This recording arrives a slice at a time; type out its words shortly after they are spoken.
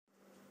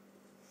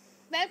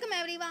Welcome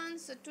everyone.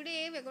 So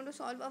today we're going to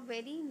solve a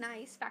very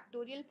nice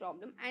factorial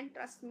problem, and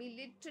trust me,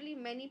 literally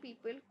many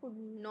people could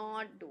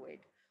not do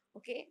it.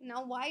 Okay,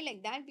 now why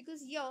like that?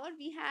 Because here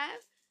we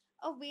have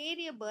a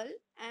variable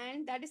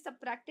and that is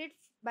subtracted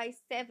by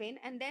 7,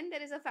 and then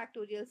there is a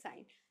factorial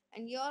sign,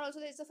 and here also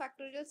there is a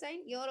factorial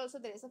sign, here also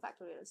there is a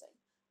factorial sign.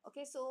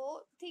 Okay, so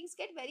things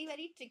get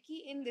very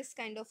tricky in this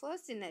kind of a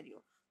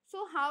scenario.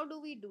 So how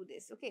do we do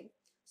this? Okay,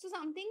 so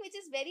something which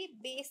is very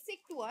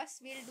basic to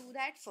us, we'll do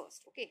that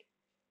first. Okay,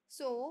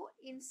 so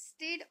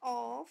instead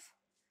of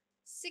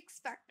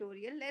 6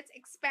 factorial, let's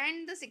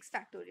expand the 6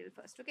 factorial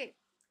first. Okay.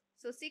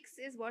 So 6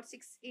 is what?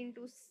 6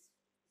 into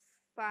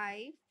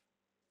 5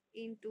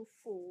 into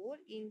 4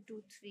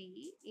 into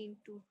 3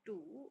 into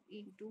 2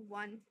 into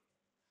 1.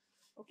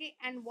 Okay.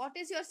 And what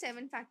is your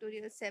 7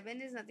 factorial?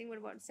 7 is nothing but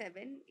about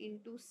 7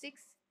 into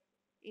 6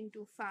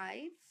 into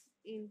 5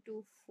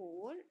 into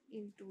 4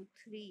 into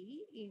 3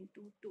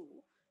 into 2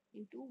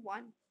 into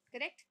 1.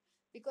 Correct?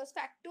 Because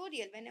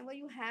factorial, whenever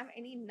you have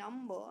any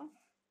number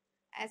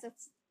as a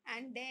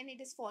and then it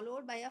is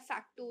followed by a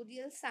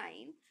factorial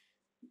sign,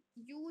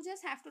 you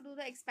just have to do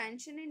the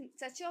expansion in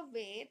such a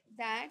way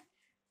that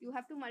you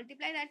have to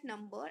multiply that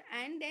number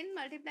and then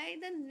multiply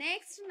the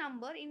next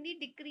number in the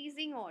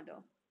decreasing order.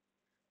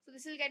 So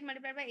this will get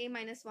multiplied by a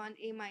minus 1,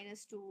 a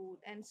minus 2,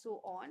 and so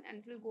on, and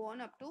it will go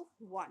on up to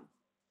 1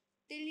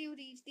 till you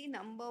reach the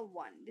number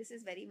 1. This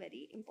is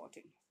very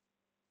important.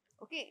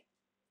 Okay,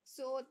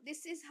 so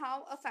this is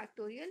how a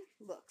factorial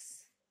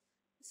works.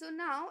 So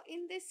now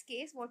in this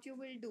case, what you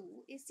will do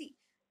is, see,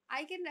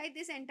 I can write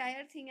this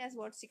entire thing as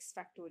what? 6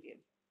 factorial,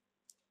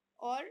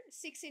 or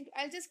 6 into,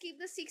 I'll just keep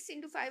the 6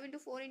 into 5 into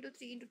 4 into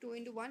 3 into 2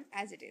 into 1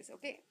 as it is.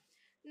 Okay.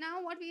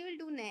 Now what we will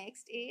do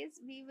next is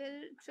we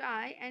will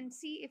try and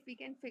see if we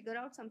can figure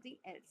out something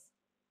else.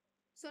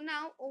 So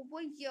now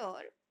over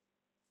here,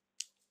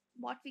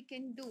 what we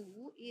can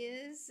do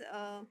is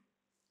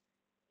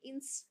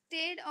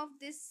instead of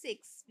this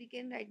 6, we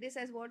can write this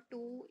as what?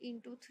 2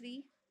 into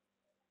 3.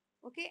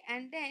 Okay,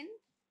 and then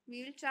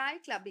we will try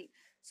clubbing.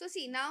 So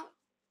see, now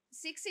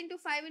 6 into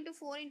 5 into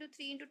 4 into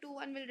 3 into 2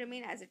 1 will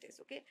remain as it is.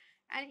 Okay,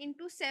 and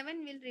into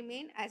 7 will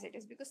remain as it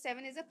is because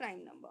 7 is a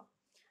prime number.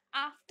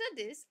 After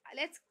this,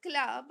 let's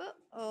club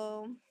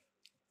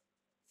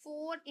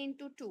 4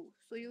 into 2,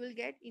 so you will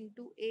get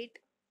into 8,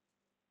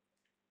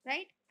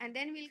 right? And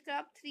then we'll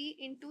club 3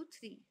 into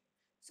 3.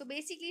 So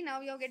basically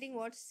now you're getting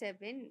what?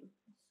 7.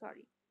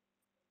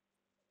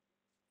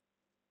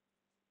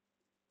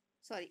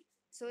 Sorry,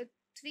 so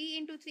 3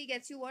 into 3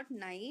 gets you what?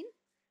 9.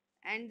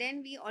 And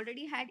then we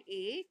already had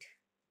 8,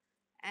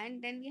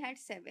 and then we had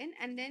 7,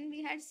 and then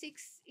we had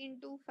 6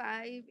 into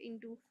 5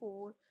 into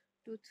 4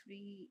 to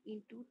 3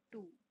 into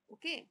 2.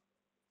 Okay,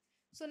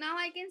 so now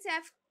I can say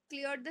I've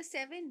cleared the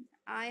 7,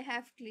 I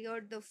have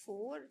cleared the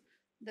 4,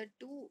 the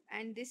 2,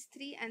 and this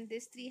 3, and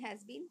this 3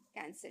 has been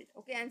cancelled.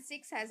 Okay, and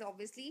 6 has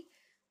obviously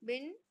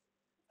been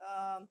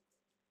uh,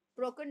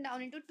 broken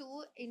down into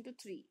 2 into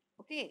 3.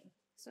 Okay,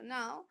 so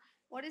now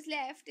what is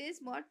left is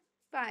what?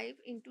 5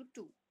 into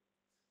 2.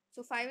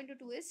 So 5 into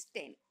 2 is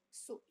 10.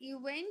 So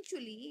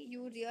eventually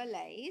you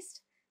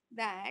realized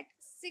that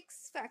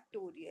 6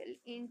 factorial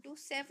into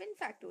 7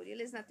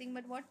 factorial is nothing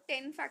but what?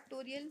 10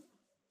 factorial.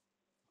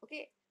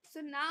 Okay.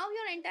 So now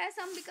your entire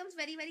sum becomes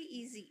very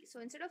easy.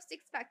 So instead of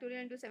 6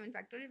 factorial into 7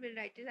 factorial, we'll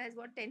write it as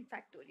what? 10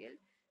 factorial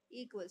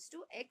equals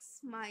to x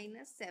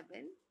minus 7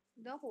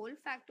 the whole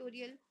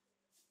factorial.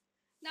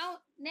 Now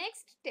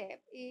next step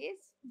is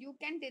you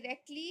can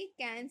directly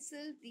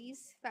cancel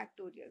these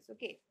factorials.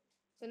 Okay,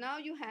 so now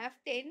you have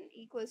 10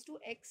 equals to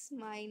x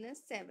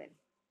minus 7.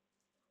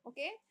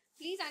 Okay,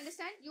 please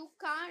understand, you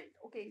can't.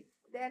 Okay,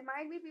 there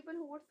might be people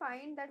who would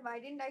find that why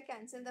didn't I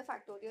cancel the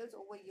factorials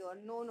over here?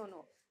 No.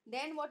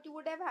 Then what you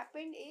would have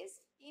happened is,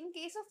 in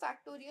case of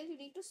factorial, you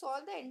need to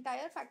solve the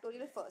entire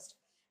factorial first.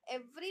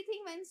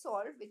 Everything when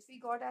solved, which we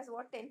got as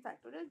what? 10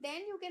 factorial,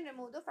 then you can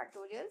remove the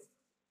factorials.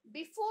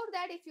 Before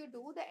that, if you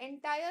do, the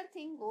entire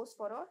thing goes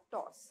for a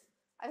toss.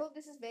 I hope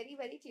this is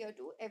very clear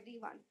to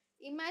everyone.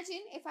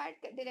 Imagine if I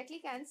had directly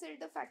cancelled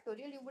the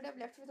factorial, you would have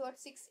left with what?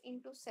 6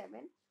 into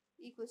 7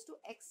 equals to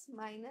x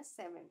minus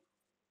 7.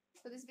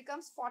 So this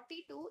becomes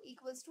 42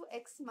 equals to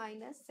x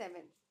minus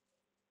 7.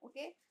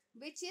 Okay,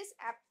 which is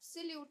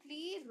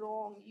absolutely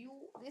wrong.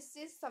 This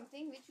is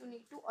something which you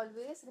need to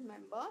always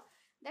remember,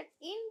 that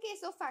in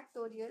case of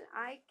factorial,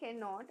 I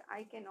cannot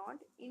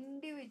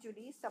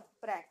individually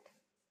subtract.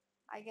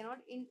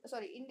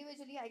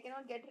 Individually I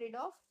cannot get rid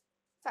of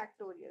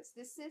factorials.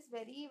 This is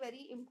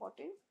very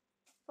important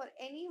for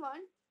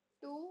anyone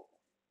to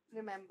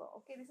remember.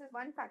 Okay, this is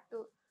one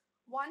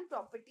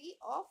property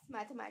of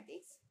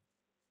mathematics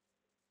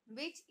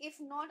which,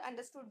 if not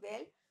understood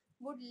well,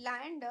 would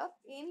land up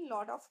in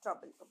lot of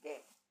trouble.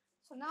 Okay,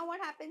 so now what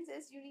happens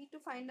is you need to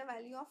find the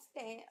value of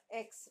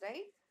 10x,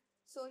 right?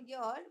 So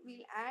here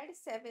we'll add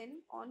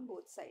 7 on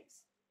both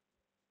sides.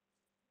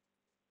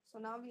 So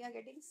now we are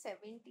getting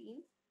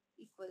 17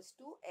 equals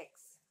to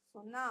x.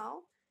 So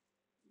now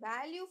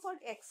value for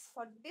x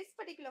for this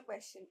particular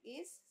question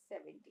is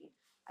 17.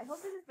 I hope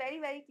this is very,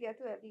 very clear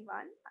to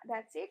everyone.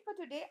 That's it for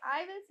today.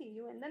 I will see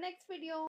you in the next video.